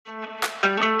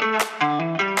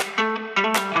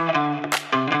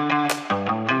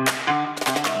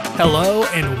Hello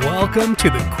and welcome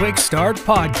to the Quick Start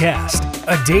Podcast,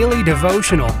 a daily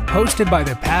devotional hosted by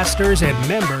the pastors and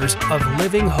members of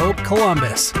Living Hope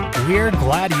Columbus. We're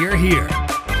glad you're here.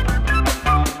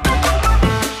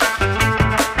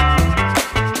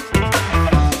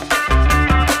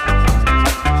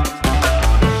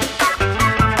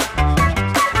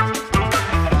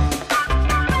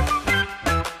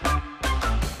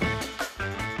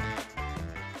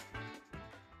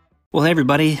 Well, hey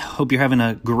everybody, hope you're having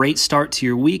a great start to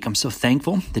your week. I'm so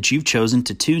thankful that you've chosen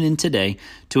to tune in today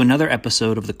to another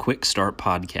episode of the Quick Start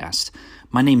Podcast.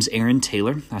 My name's Aaron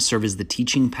Taylor. I serve as the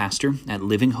teaching pastor at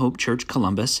Living Hope Church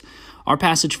Columbus. Our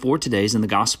passage for today is in the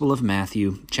Gospel of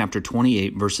Matthew, chapter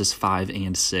 28, verses 5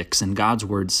 and 6, and God's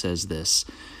word says this: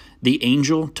 "The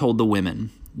angel told the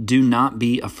women, 'Do not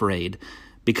be afraid,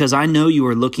 because I know you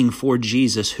are looking for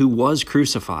Jesus who was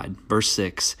crucified.'" Verse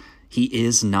 6, "He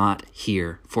is not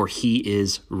here, for he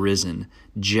is risen,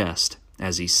 just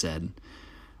as he said."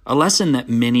 A lesson that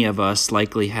many of us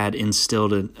likely had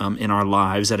instilled in our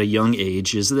lives at a young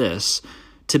age is this: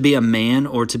 to be a man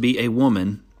or to be a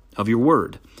woman of your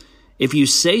word. If you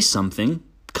say something,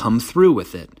 come through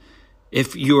with it.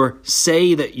 If you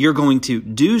say that you're going to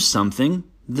do something,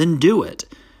 then do it.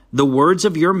 The words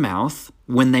of your mouth,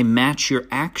 when they match your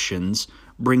actions,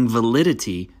 bring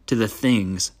validity to the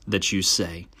things that you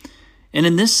say. And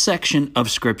in this section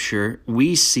of Scripture,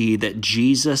 we see that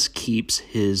Jesus keeps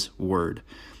his word.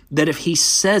 That if he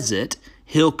says it,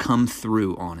 he'll come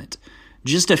through on it.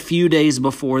 Just a few days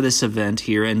before this event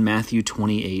here in Matthew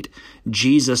 28,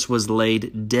 Jesus was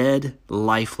laid dead,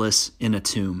 lifeless in a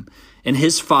tomb. And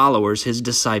his followers, his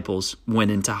disciples,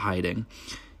 went into hiding.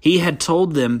 He had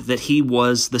told them that he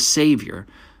was the Savior.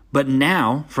 But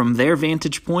now, from their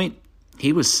vantage point,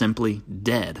 he was simply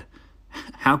dead.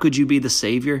 How could you be the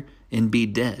Savior and be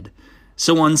dead?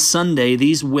 So on Sunday,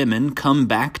 these women come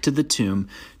back to the tomb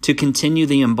to continue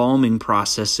the embalming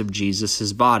process of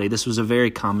Jesus' body. This was a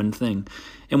very common thing.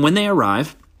 And when they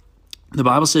arrive, the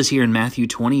Bible says here in Matthew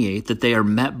 28 that they are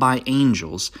met by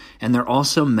angels, and they're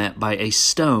also met by a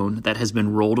stone that has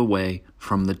been rolled away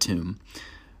from the tomb.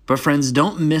 But friends,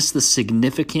 don't miss the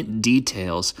significant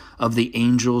details of the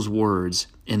angel's words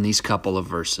in these couple of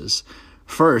verses.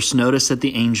 First, notice that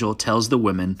the angel tells the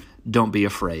women, "Don't be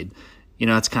afraid." You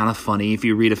know, it's kind of funny. If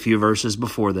you read a few verses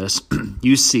before this,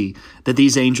 you see that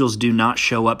these angels do not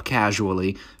show up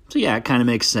casually. So yeah, it kind of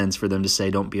makes sense for them to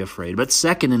say, "Don't be afraid." But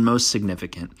second and most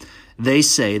significant, they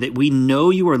say that we know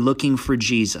you are looking for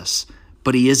Jesus,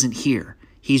 but he isn't here.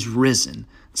 He's risen.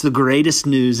 It's the greatest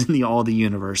news in all the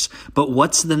universe. But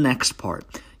what's the next part?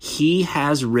 He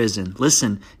has risen.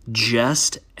 Listen,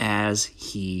 just as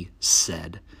he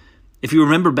said. If you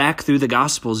remember back through the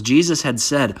Gospels, Jesus had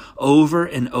said over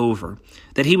and over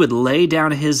that he would lay down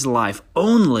his life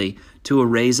only to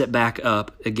raise it back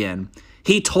up again.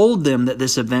 He told them that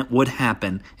this event would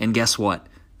happen, and guess what?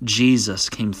 Jesus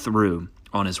came through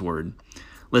on his word.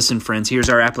 Listen, friends, here's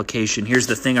our application. Here's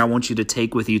the thing I want you to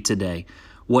take with you today.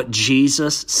 What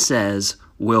Jesus says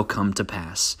will come to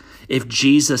pass. If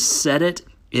Jesus said it,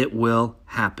 it will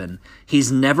happen.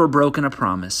 He's never broken a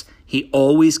promise. He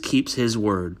always keeps his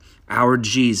word. Our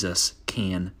Jesus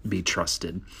can be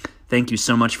trusted. Thank you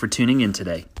so much for tuning in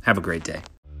today. Have a great day.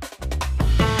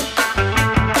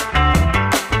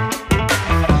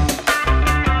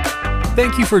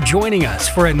 Thank you for joining us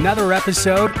for another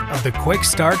episode of the Quick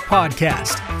Start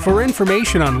Podcast. For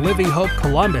information on Living Hope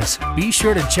Columbus, be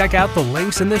sure to check out the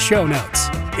links in the show notes.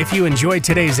 If you enjoyed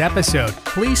today's episode,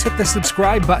 please hit the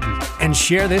subscribe button and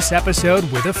share this episode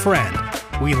with a friend.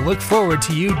 We look forward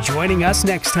to you joining us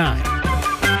next time.